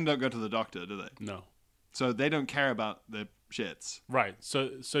see, like men don't go to the doctor, do they? No. So they don't care about their shits. Right. So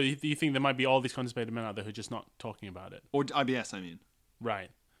you think there might be all these constipated men out there who are just not talking about it? Or IBS, I mean. Right.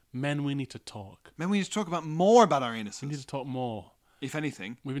 Men, we need to talk. Men, we need to talk about more about our anuses. We need to talk more. If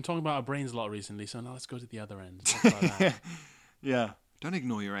anything. We've been talking about our brains a lot recently, so now let's go to the other end. Talk about that. Yeah. Don't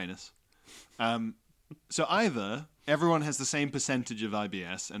ignore your anus. So either everyone has the same percentage of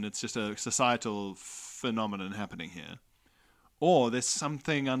IBS and it's just a societal phenomenon happening here, or there's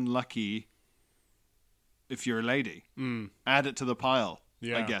something unlucky if you're a lady. Add it to the pile,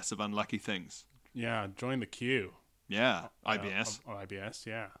 I guess, of unlucky things. Yeah, join the queue. Yeah, IBS. IBS,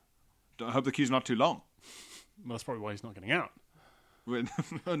 yeah. I hope the queue's not too long. Well, that's probably why he's not getting out.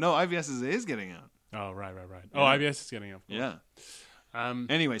 No, IBS is getting out. Oh, right. Oh, IBS is getting out. Yeah.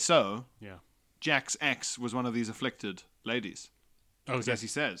 Anyway, so yeah. Jack's ex was one of these afflicted ladies. Oh, As he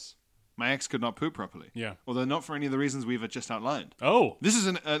says, my ex could not poop properly. Yeah. Although not for any of the reasons we've just outlined. Oh. This is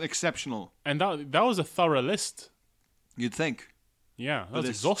an exceptional. And that was a thorough list. You'd think. Yeah, that was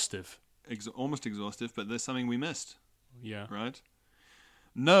exhaustive. Almost exhaustive, but there's something we missed. Yeah. Right?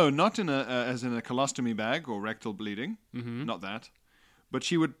 No, not as in a colostomy bag or rectal bleeding. Mm-hmm. Not that. But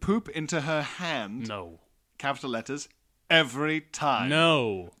she would poop into her hand. No. Capital letters. Every time.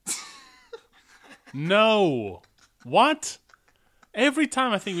 No. No. What? Every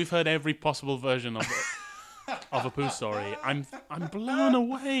time I think we've heard every possible version of a poo story, I'm blown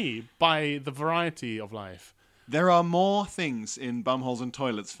away by the variety of life. There are more things in bumholes and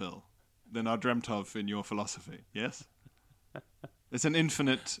toilets, Phil, than are dreamt of in your philosophy. Yes? It's an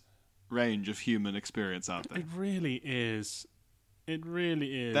infinite range of human experience out there. It really is. It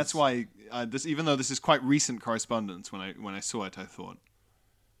really is. That's why even though this is quite recent correspondence, when I saw it, I thought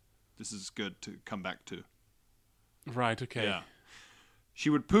this is good to come back to. Right. Okay. Yeah. She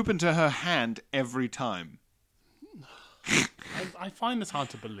would poop into her hand every time. I find this hard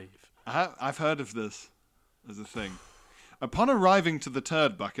to believe. I've heard of this as a thing. Upon arriving to the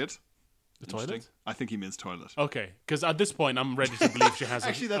turd bucket. The toilet? I think he means toilet. Okay, because at this point I'm ready to believe she has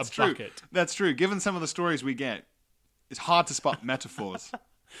Actually, a that's true. bucket. That's true. Given some of the stories we get, it's hard to spot metaphors.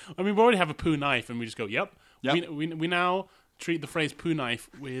 I mean, we already have a poo knife, and we just go, yep. Yep. We now treat the phrase poo knife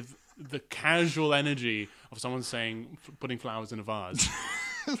with the casual energy of someone saying putting flowers in a vase.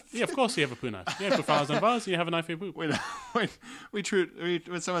 Yeah, of course you have a poo knife. Yeah, put flowers in a vase, you have a knife for your poop. When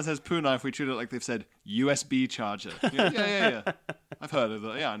someone says poo knife, we treat it like they've said USB charger. Yeah. I've heard of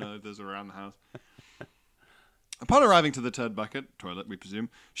that. Yeah, I know those are around the house. Upon arriving to the turd bucket, toilet we presume,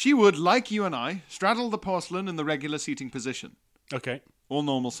 she would, like you and I, straddle the porcelain in the regular seating position. Okay. All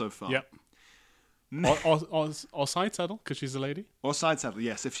normal so far. Yep. Or side saddle, because she's a lady. Or side saddle,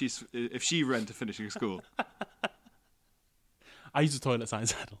 yes, if she ran to finishing school. I use a toilet side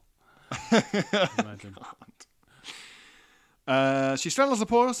saddle. Imagine. She straddles the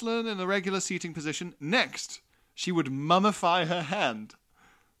porcelain in the regular seating position. Next, she would mummify her hand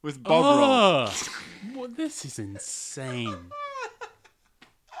with bog roll. Well, this is insane.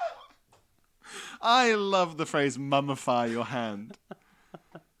 I love the phrase mummify your hand.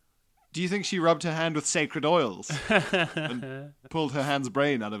 Do you think she rubbed her hand with sacred oils and pulled her hand's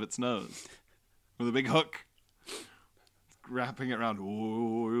brain out of its nose with a big hook, wrapping it around,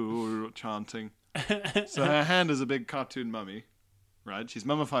 chanting? So her hand is a big cartoon mummy, right? She's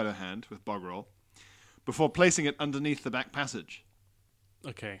mummified her hand with bog roll before placing it underneath the back passage.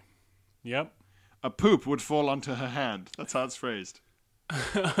 Okay. Yep. A poop would fall onto her hand. That's how it's phrased.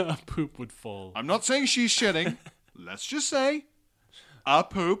 A poop would fall. I'm not saying she's shitting. Let's just say a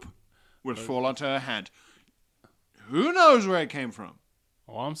poop would fall onto her hand. Who knows where it came from?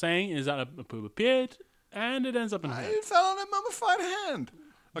 All I'm saying is that a poop appeared and it ends up in her hand. It fell on a mummified hand.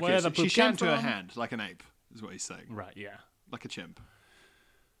 Okay, Where so the she poop shat came into her from? hand like an ape, is what he's saying. Right, yeah. Like a chimp.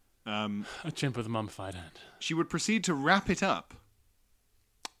 A chimp with a mummified hand. She would proceed to wrap it up.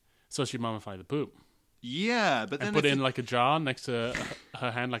 So she mummified the poop. Yeah, but then And put it in like a jar next to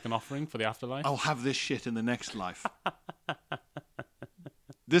her hand like an offering for the afterlife. I'll have this shit in the next life.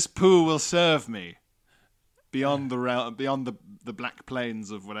 This poo will serve me beyond the black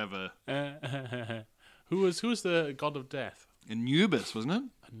plains of whatever. Who's the god of death? Anubis, wasn't it?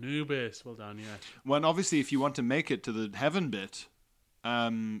 Anubis. Well done, yeah. Well, and obviously, if you want to make it to the heaven bit,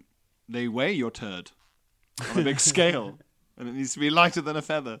 they weigh your turd on a big scale, and it needs to be lighter than a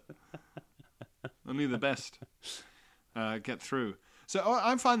feather. Only the best get through. So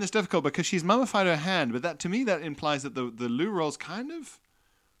I find this difficult because she's mummified her hand, but to me that implies that the loo roll's kind of,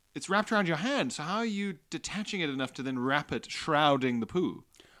 it's wrapped around your hand. So how are you detaching it enough to then wrap it, shrouding the poo?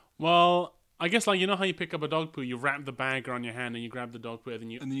 Well, I guess like you know how you pick up a dog poo, you wrap the bag around your hand and you grab the dog poo and then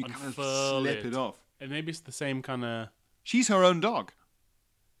you kind of slip it off. And maybe it's the same kind of. She's her own dog.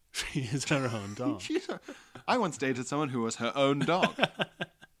 She is her own dog. I once dated someone who was her own dog.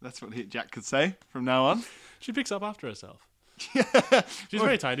 That's what Jack could say from now on. She picks up after herself. She's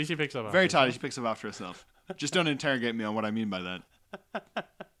very tidy. She picks up after Very herself. tidy. She picks up after herself. Just don't interrogate me on what I mean by that.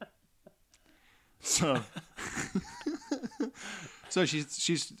 So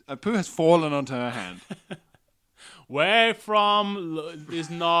she's a poo has fallen onto her hand. Where from is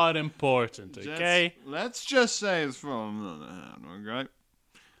not important, okay? Let's just say it's fallen on her hand, okay?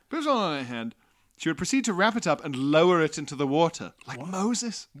 Poo's fallen on her hand. She would proceed to wrap it up and lower it into the water. Like what?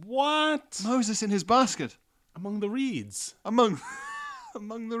 Moses. What? Moses in his basket. Among the reeds. Among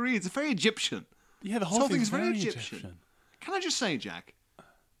the reeds. It's very Egyptian. Yeah, the whole thing is very Egyptian. Can I just say, Jack,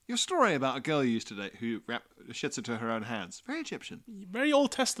 your story about a girl you used to date who shits into her own hands, very Egyptian. Very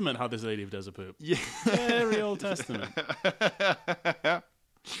Old Testament how this lady does a poop. Yeah. Very Old Testament.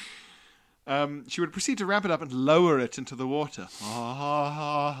 She would proceed to wrap it up and lower it into the water. The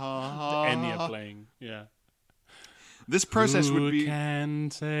Enya playing, yeah. This process would be... Who can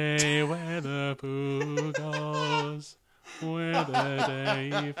say where the poo goes, where the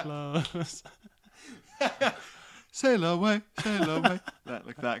day flows? Sail away,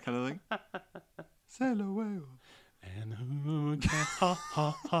 like that kind of thing. Sail away. And who can ha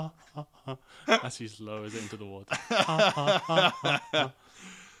ha ha ha ha as she lowers it into the water. Ha ha ha ha.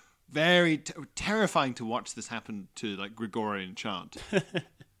 Very terrifying to watch this happen to like Gregorian chant.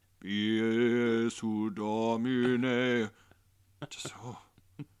 Jesu Domine. Just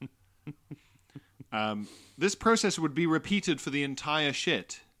this process would be repeated for the entire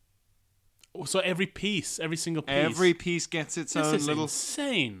shit. So every single piece. Every piece gets its own little...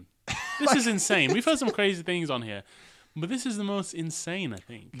 Insane. This is insane. We've heard some crazy things on here, but this is the most insane, I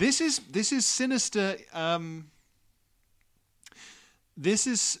think. This is sinister. This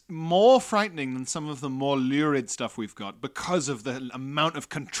is more frightening than some of the more lurid stuff we've got because of the amount of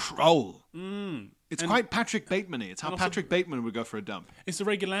control. It's quite Patrick Bateman-y. It's how Patrick Bateman would go for a dump. It's the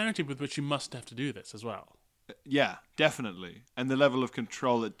regularity with which you must have to do this as well. Yeah, definitely. And the level of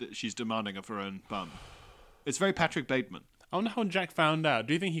control that she's demanding of her own bum. It's very Patrick Bateman. I wonder how Jack found out.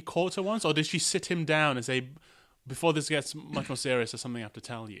 Do you think he caught her once, or did she sit him down and say, before this gets much more serious, there's something I have to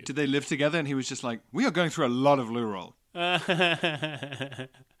tell you? Did they live together and he was just like, we are going through a lot of loo roll.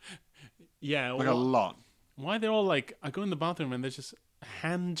 Yeah. Like a lot. Why they're all like, I go in the bathroom and there's just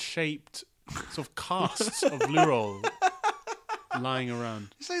hand-shaped sort of casts of loo roll lying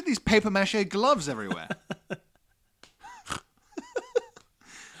around. It's like these paper mache gloves everywhere.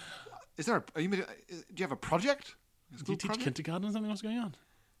 Do you have a project? Do you teach kindergarten or something? What's going on?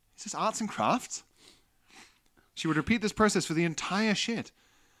 Is this arts and crafts? She would repeat this process for the entire shit.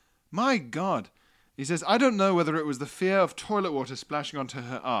 My God. He says, I don't know whether it was the fear of toilet water splashing onto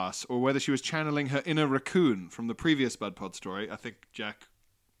her ass or whether she was channeling her inner raccoon from the previous Bud Pod story. I think Jack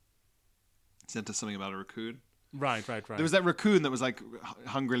sent us something about a raccoon. Right. There was that raccoon that was like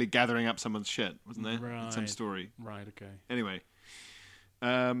hungrily gathering up someone's shit, wasn't there? Right. In some story. Right, okay. Anyway.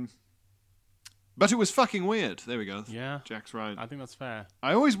 But it was fucking weird. There we go. Yeah. Jack's right. I think that's fair.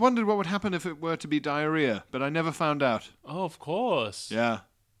 I always wondered what would happen if it were to be diarrhea, but I never found out. Oh, of course. Yeah.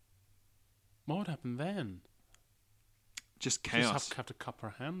 What would happen then? Just chaos. Just have to cup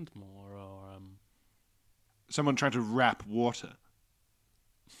her hand more, or someone trying to wrap water.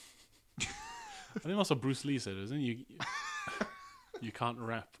 I think also Bruce Lee said, isn't it? You can't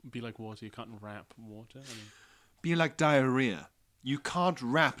be like water. You can't wrap water. I mean, be like diarrhea. You can't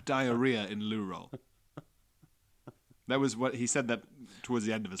wrap diarrhea in loo roll. That was what he said that towards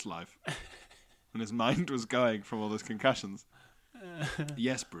the end of his life, when his mind was going from all those concussions.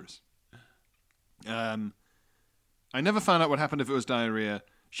 Yes, Bruce. I never found out what happened if it was diarrhea.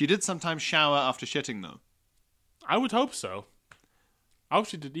 She did sometimes shower after shitting, though. I would hope so. I hope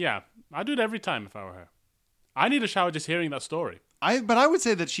she did. Yeah, I'd do it every time if I were her. I need a shower just hearing that story. But I would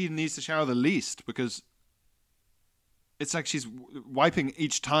say that she needs to shower the least because it's like she's wiping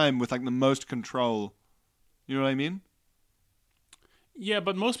each time with like the most control. You know what I mean? Yeah,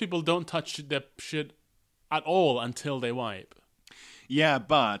 but most people don't touch their shit at all until they wipe. Yeah,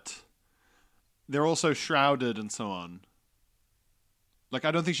 but they're also shrouded and so on. Like,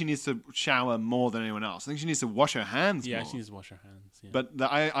 I don't think she needs to shower more than anyone else. I think she needs to wash her hands more. Yeah, she needs to wash her hands. Yeah. But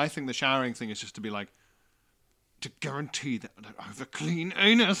I think the showering thing is just to be like, to guarantee that I have a clean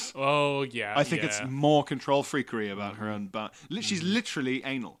anus. Oh, yeah. I think it's more control freakery about her own butt. She's literally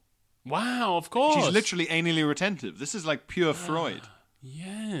anal. Wow, of course. She's literally anally retentive. This is like pure Freud.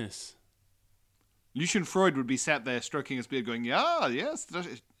 Yes. Lucian Freud would be sat there stroking his beard going, yeah, yes,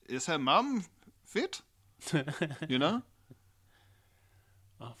 is her mum fit? You know?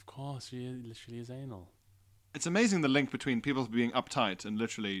 Of course, she literally is anal. It's amazing the link between people being uptight and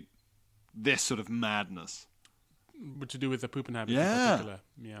literally this sort of madness. But to do with the pooping habit Yeah. in particular.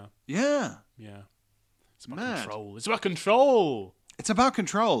 Yeah. Yeah. Yeah. It's about Mad. control. It's about control. It's about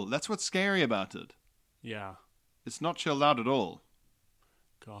control. That's what's scary about it. Yeah. It's not chilled out at all.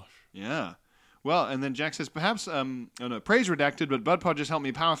 Gosh. Yeah. Well, and then Jack says, perhaps, praise redacted, but BudPod just helped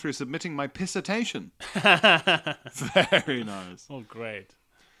me power through submitting my pissertation. Very nice. Oh, great.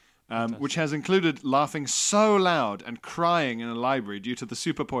 Which has included laughing so loud and crying in a library due to the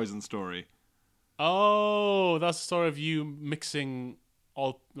super poison story. Oh, that's the story of you mixing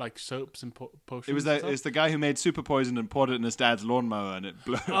all like soaps and potions. It was it's the guy who made super poison and poured it in his dad's lawnmower and it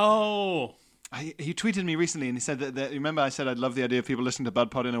blew. Oh. He tweeted me recently and he said that remember I said I'd love the idea of people listening to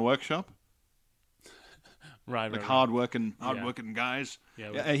BudPod in a workshop? Right, like right, hard-working guys.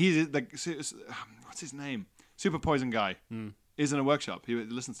 Yeah, he's like, what's his name? Super poison guy. Is in a workshop. He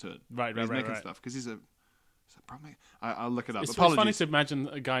listens to it. Right, He's right, making right. stuff because he's a probably. I'll look it up. It's Apologies. funny to imagine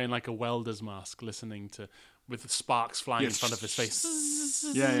a guy in like a welder's mask listening to with sparks flying in front of his face.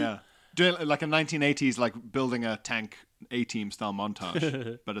 Yeah. Doing like a 1980s like building a tank A-team style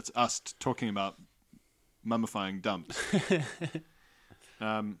montage, but it's us talking about mummifying dumps.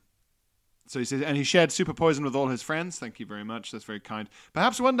 So he says, and he shared super poison with all his friends. Thank you very much. That's very kind.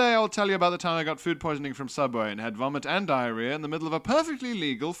 Perhaps one day I'll tell you about the time I got food poisoning from Subway and had vomit and diarrhea in the middle of a perfectly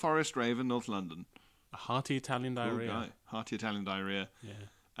legal forest rave in North London. A hearty Italian diarrhea. Cool guy. Hearty Italian diarrhea.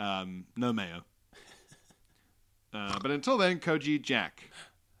 Yeah. No mayo. But until then, Koji Jack.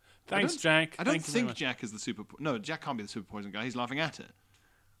 Thanks, Jack. I don't Thank you very think much. Jack is the super... No, Jack can't be the super poison guy. He's laughing at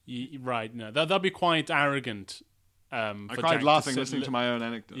it. Right, no. That'd be quite arrogant. I cried laughing listening to my own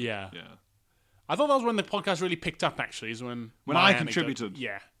anecdote. Yeah. I thought that was when the podcast really picked up, actually, is when I my contributed. Anecdote,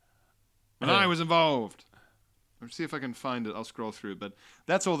 yeah. When I was involved. Let's see if I can find it. I'll scroll through. But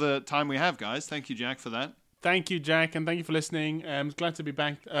that's all the time we have, guys. Thank you, Jack, for that. Thank you, Jack, and thank you for listening. I'm glad to be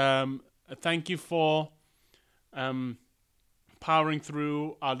back. Thank you for powering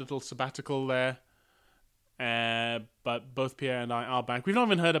through our little sabbatical there. But both Pierre and I are back. We've not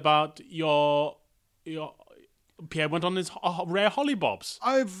even heard about your Pierre went on his rare hollybobs.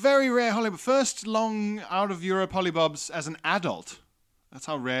 Very rare hollybobs. First long out of Europe hollybobs as an adult. That's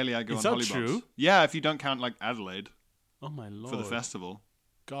how rarely I go on hollybobs. Is that true? Yeah, if you don't count like Adelaide. Oh my lord. For the festival.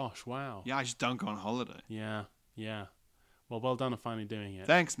 Gosh, wow. Yeah, I just don't go on holiday. Yeah. Well done on finally doing it.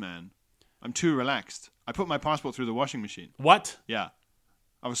 Thanks, man. I'm too relaxed. I put my passport through the washing machine. What? Yeah.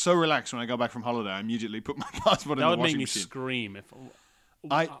 I was so relaxed when I got back from holiday, I immediately put my passport in the washing machine. That would make me scream.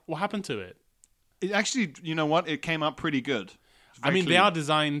 What happened to it? It actually, you know what? It came up pretty good. I mean, clean. They are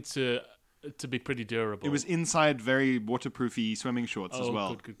designed to be pretty durable. It was inside very waterproofy swimming shorts as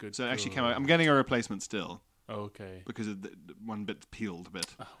well. Good. So it actually came out. I'm getting a replacement still. Okay. Because one bit peeled a bit.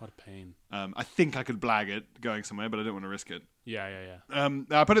 Oh, what a pain. I think I could blag it going somewhere, but I didn't want to risk it. Yeah.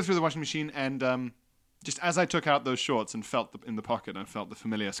 I put it through the washing machine, and just as I took out those shorts and felt in the pocket, I felt the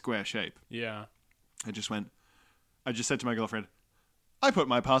familiar square shape. Yeah. I just said to my girlfriend, I put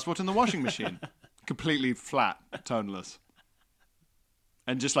my passport in the washing machine. Completely flat, toneless.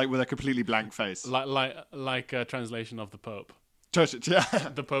 And just like with a completely blank face. Like a translation of the Pope. Yeah.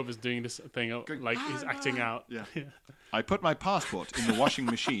 The Pope is doing this thing, like he's acting out. Yeah. I put my passport in the washing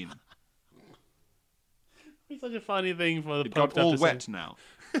machine. It's such a funny thing for the It Pope got all wet now.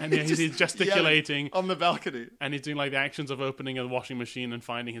 And he's gesticulating. On the balcony. And he's doing like the actions of opening a washing machine and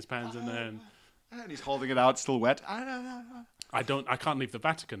finding his pants in there. And he's holding it out, still wet. I can't leave the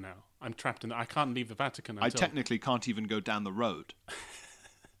Vatican now. I'm trapped in I can't leave the Vatican until... I technically can't even go down the road.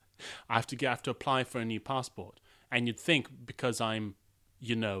 I have to apply for a new passport. And you'd think, because I'm,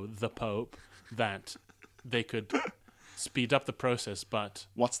 the Pope, that they could speed up the process, but...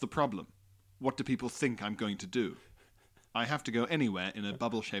 What's the problem? What do people think I'm going to do? I have to go anywhere in a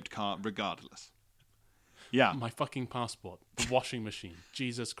bubble-shaped car regardless. Yeah. My fucking passport. The washing machine.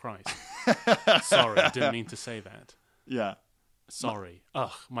 Jesus Christ. Sorry, I didn't mean to say that. Yeah. Sorry.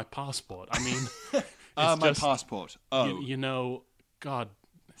 Ugh, my passport. I mean... my passport. Oh. God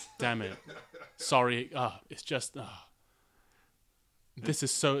damn it. Sorry. It's just... This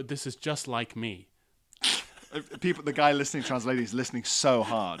is just like me. The guy listening, translating, is listening so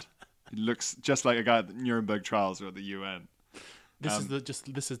hard. He looks just like a guy at the Nuremberg trials or at the UN. This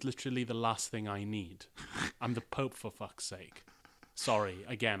is literally the last thing I need. I'm the Pope, for fuck's sake. Sorry,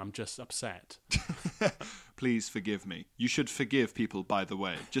 again, I'm just upset. Please forgive me. You should forgive people, by the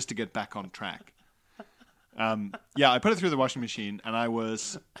way, just to get back on track. I put it through the washing machine, and I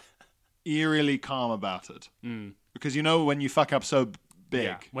was eerily calm about it. Because when you fuck up so big.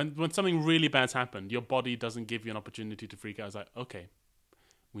 Yeah. When something really bad's happened, your body doesn't give you an opportunity to freak out. It's like, okay,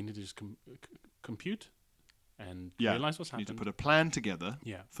 we need to just compute and realize what's happened. You need to put a plan together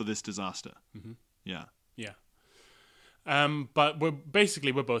for this disaster. Mm-hmm. Yeah. Yeah. But we're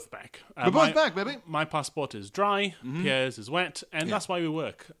both back. We're both back, baby. My passport is dry, Pierre's is wet, and that's why we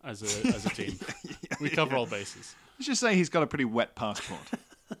work as a team. We cover all bases. Let's just say he's got a pretty wet passport.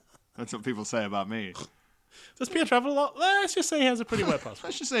 That's what people say about me. Does Pierre travel a lot? Let's just say he has a pretty wet passport.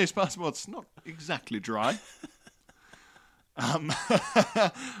 Let's just say his passport's not exactly dry.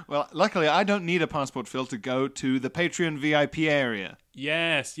 Well, luckily, I don't need a passport, Phil, to go to the Patreon VIP area.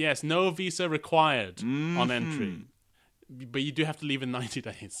 Yes. No visa required on entry. But you do have to leave in 90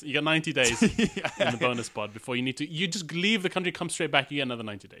 days. You got 90 days in the bonus pod before you need to. You just leave the country, come straight back, you get another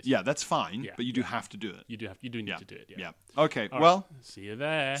 90 days. Yeah, that's fine, but you do have to do it. You do need to do it, yeah. Okay, all well. Right. See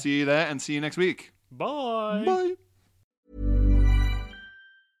you there, and see you next week. Bye. Bye.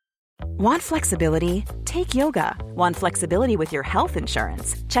 Want flexibility? Take yoga. Want flexibility with your health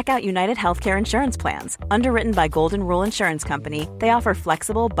insurance? Check out United Healthcare Insurance Plans. Underwritten by Golden Rule Insurance Company, they offer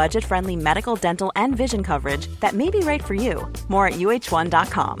flexible, budget-friendly medical, dental, and vision coverage that may be right for you. More at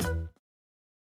UH1.com.